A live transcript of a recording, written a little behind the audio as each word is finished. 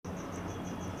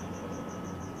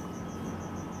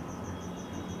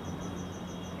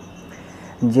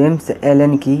James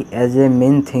Allen की as a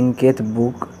man thinketh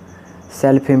book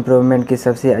shelf improvement की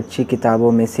सबसे अच्छी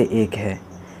किताबों में से एक है।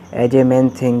 As a man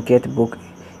thinketh book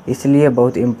इसलिए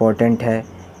बहुत इम्पोर्टेंट है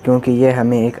क्योंकि ये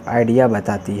हमें एक आइडिया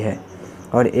बताती है,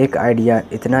 और एक आइडिया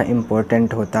इतना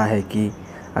इम्पोर्टेंट होता है कि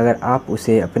अगर आप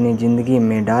उसे अपनी ज़िंदगी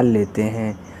में डाल लेते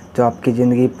हैं तो आपकी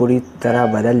ज़िंदगी पूरी तरह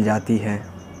बदल जाती है।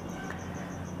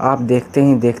 आप देखते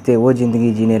ही देखते वो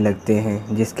ज़िंदगी जीने लगते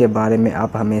हैं जिसके बारे में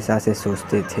आप हमेशा से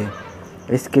सोचते थे।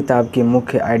 इस किताब की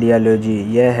मुख्य आइडियोलॉजी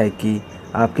यह है कि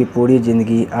आपकी पूरी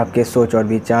ज़िंदगी आपके सोच और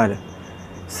विचार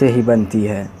से ही बनती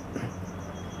है।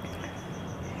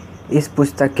 इस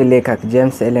पुस्तक के लेखक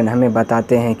जेम्स एलन हमें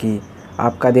बताते हैं कि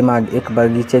आपका दिमाग एक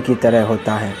बगीचे की तरह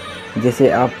होता है जिसे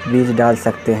आप बीज डाल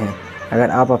सकते हैं। अगर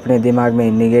आप अपने दिमाग में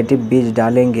नेगेटिव बीज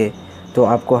डालेंगे तो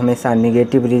आपको हमेशा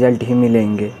नेगेटिव रिज़ल्ट ही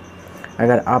मिलेंगे।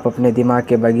 अगर आप अपने दिमाग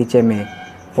के बगीचे में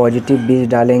पॉजिटिव बीज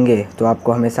डालेंगे तो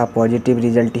आपको हमेशा पॉजिटिव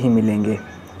रिज़ल्ट ही मिलेंगे।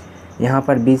 यहाँ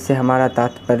पर बीज से हमारा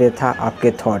तात्पर्य था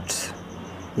आपके थॉट्स,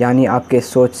 यानी आपके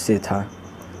सोच से था।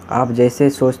 आप जैसे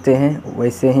सोचते हैं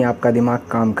वैसे ही आपका दिमाग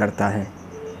काम करता है।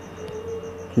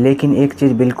 लेकिन एक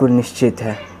चीज़ बिल्कुल निश्चित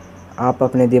है, आप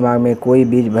अपने दिमाग में कोई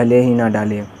बीज भले ही ना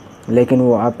डालें, लेकिन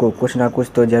वो आपको कुछ ना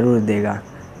कुछ तो ज़रूर देगा,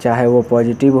 चाहे वो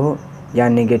पॉजिटिव हो या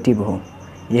नेगेटिव हो।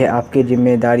 यह आपकी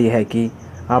जिम्मेदारी है कि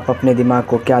आप अपने दिमाग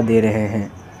को क्या दे रहे हैं।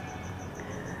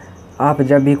 आप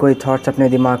जब भी कोई थॉट्स अपने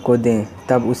दिमाग को दें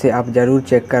तब उसे आप ज़रूर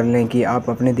चेक कर लें कि आप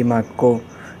अपने दिमाग को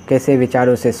कैसे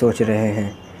विचारों से सोच रहे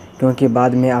हैं, क्योंकि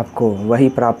बाद में आपको वही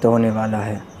प्राप्त होने वाला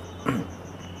है।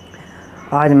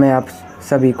 आज मैं आप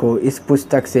सभी को इस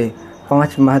पुस्तक से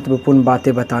 5 महत्वपूर्ण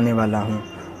बातें बताने वाला हूँ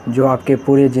जो आपके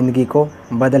पूरे ज़िंदगी को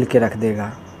बदल के रख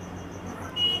देगा।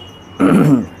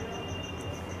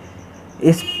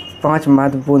 इस 5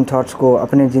 महत्वपूर्ण थॉट्स को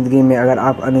अपने ज़िंदगी में अगर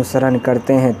आप अनुसरण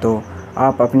करते हैं तो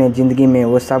आप अपने ज़िंदगी में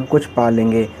वो सब कुछ पा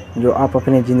लेंगे जो आप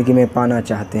अपने ज़िंदगी में पाना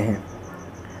चाहते हैं।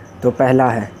 तो पहला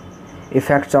है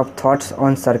effects of thoughts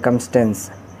on circumstance.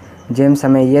 James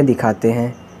हमें ये दिखाते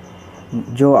हैं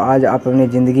जो आज आप अपनी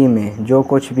ज़िंदगी में जो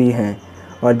कुछ भी हैं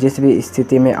और जिस भी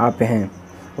स्थिति में आप हैं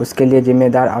उसके लिए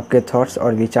ज़िम्मेदार आपके थॉट्स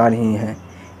और विचार ही हैं।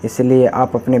 इसलिए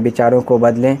आप अपने विचारों को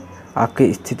बदलें,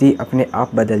 आपकी स्थिति अपने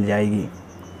आप बदल जाएगी।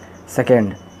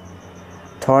 Second,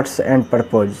 thoughts and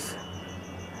purpose.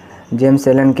 James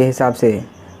Allen के हिसाब से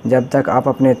जब तक आप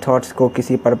अपने थॉट्स को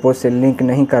किसी पर्पज़ से लिंक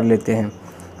नहीं कर लेते हैं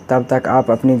तब तक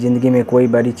आप अपनी ज़िंदगी में कोई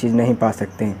बड़ी चीज़ नहीं पा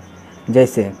सकते।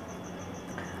 जैसे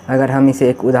अगर हम इसे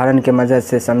एक उदाहरण के मदद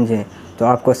से समझें तो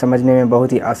आपको समझने में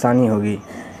बहुत ही आसानी होगी।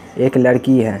 एक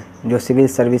लड़की है जो सिविल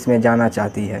सर्विस में जाना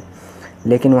चाहती है,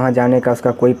 लेकिन वहाँ जाने का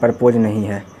उसका कोई पर्पज़ नहीं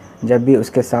है। जब भी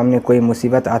उसके सामने कोई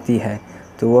मुसीबत आती है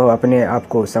तो वह अपने आप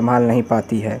को संभाल नहीं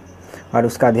पाती है और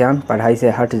उसका ध्यान पढ़ाई से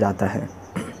हट जाता है।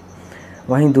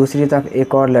 वहीं दूसरी तरफ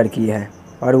एक और लड़की है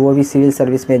और वो भी सिविल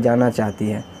सर्विस में जाना चाहती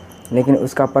है, लेकिन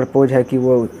उसका पर्पज़ है कि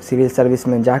वो सिविल सर्विस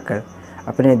में जाकर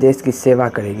अपने देश की सेवा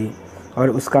करेगी और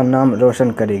उसका नाम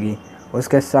रोशन करेगी।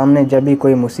 उसके सामने जब भी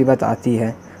कोई मुसीबत आती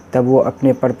है तब वो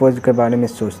अपने पर्पज़ के बारे में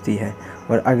सोचती है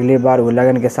और अगली बार वो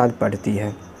लगन के साथ पढ़ती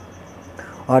है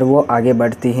और वो आगे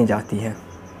बढ़ती ही जाती है।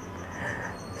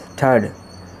 Third,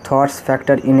 thoughts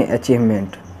factor in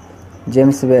achievement.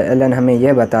 James Allen हमें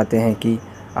यह बताते हैं कि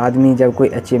आदमी जब कोई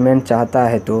अचीवमेंट चाहता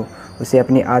है तो उसे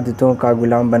अपनी आदतों का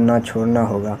गुलाम बनना छोड़ना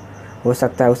होगा। हो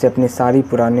सकता है उसे अपनी सारी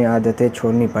पुरानी आदतें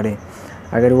छोड़नी पड़े।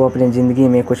 अगर वो अपनी ज़िंदगी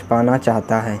में कुछ पाना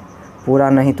चाहता है, पूरा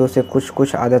नहीं तो उसे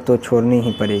कुछ आदत तो छोड़नी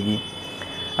ही पड़ेगी।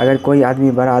 अगर कोई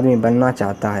आदमी बड़ा आदमी बनना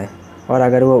चाहता है और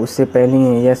अगर वो उससे पहले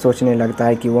ही यह सोचने लगता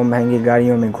है कि वो महंगी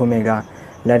गाड़ियों में घूमेगा,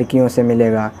 लड़कियों से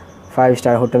मिलेगा, 5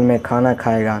 स्टार होटल में खाना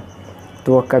खाएगा,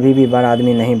 तो वो कभी भी बड़ा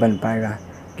आदमी नहीं बन पाएगा,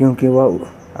 क्योंकि वो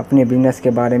अपने बिजनेस के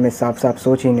बारे में साफ साफ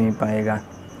सोच ही नहीं पाएगा।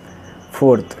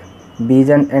 Fourth,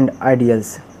 vision and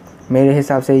ideals. मेरे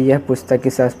हिसाब से यह पुस्तक की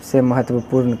सबसे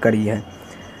महत्वपूर्ण कड़ी है।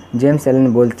 जेम्स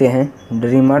एलन बोलते हैं,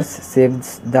 ड्रीमर्स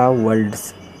सेव्स द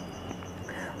वर्ल्ड्स।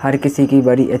 हर किसी की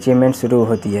बड़ी अचीवमेंट शुरू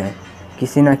होती है।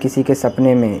 किसी न किसी के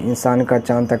सपने में इंसान का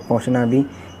चांद तक पहुंचना भी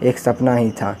एक सपना ही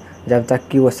था जब तक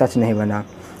कि वो सच नहीं बना।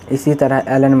 इसी तरह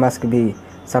एलन मस्क भी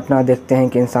सपना देखते हैं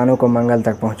कि इंसानों को मंगल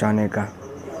तक पहुंचाने का।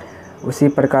 उसी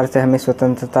प्रकार से हमें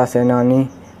स्वतंत्रता सेनानी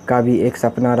का भी एक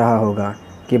सपना रहा होगा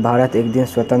कि भारत एक दिन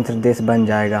स्वतंत्र देश बन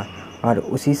जाएगा, और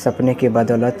उसी सपने के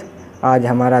बदौलत आज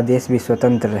हमारा देश भी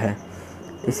स्वतंत्र है।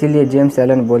 इसीलिए जेम्स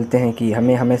एलन बोलते हैं कि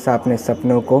हमें हमेशा अपने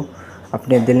सपनों को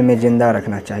अपने दिल में ज़िंदा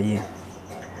रखना चाहिए।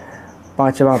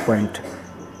 5वां पॉइंट,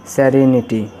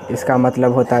 सेरेनिटी। इसका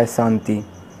मतलब होता है शांति।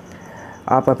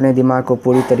 आप अपने दिमाग को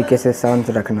पूरी तरीके से शांत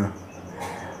रखना।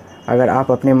 अगर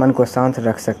आप अपने मन को शांत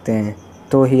रख सकते हैं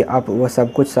तो ही आप वो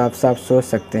सब कुछ साफ साफ सोच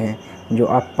सकते हैं जो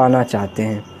आप पाना चाहते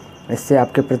हैं। इससे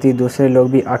आपके प्रति दूसरे लोग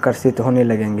भी आकर्षित होने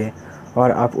लगेंगे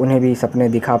और आप उन्हें भी सपने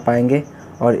दिखा पाएंगे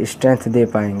और स्ट्रेंथ दे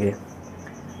पाएंगे।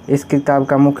 इस किताब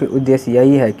का मुख्य उद्देश्य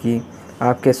यही है कि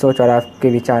आपके सोच और आपके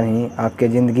विचार ही आपके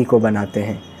ज़िंदगी को बनाते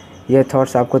हैं। ये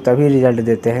थॉट्स आपको तभी रिजल्ट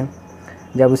देते हैं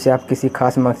जब उसे आप किसी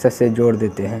खास मकसद से जोड़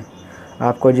देते हैं।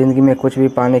 आपको ज़िंदगी में कुछ भी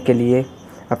पाने के लिए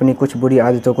अपनी कुछ बुरी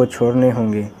आदतों को छोड़ने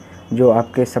होंगे जो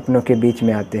आपके सपनों के बीच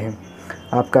में आते हैं।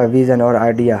 आपका विज़न और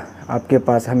आइडिया आपके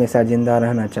पास हमेशा ज़िंदा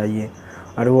रहना चाहिए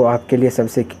और वो आपके लिए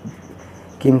सबसे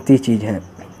कीमती चीज़ है।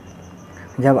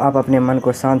 जब आप अपने मन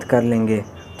को शांत कर लेंगे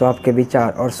तो आपके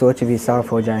विचार और सोच भी साफ़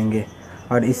हो जाएंगे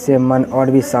और इससे मन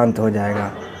और भी शांत हो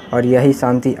जाएगा और यही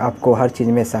शांति आपको हर चीज़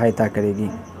में सहायता करेगी।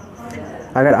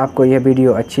 अगर आपको यह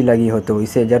वीडियो अच्छी लगी हो तो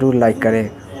इसे ज़रूर लाइक करें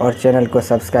और चैनल को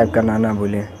सब्सक्राइब करना ना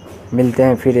भूलें। मिलते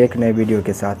हैं फिर एक नए वीडियो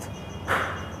के साथ।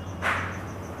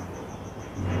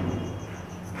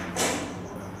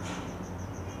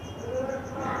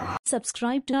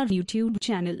 Subscribe to our YouTube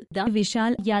channel, The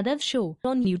Vishal Yadav Show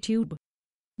on YouTube.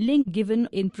 Link given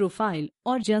in profile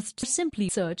or just simply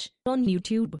search on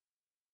YouTube.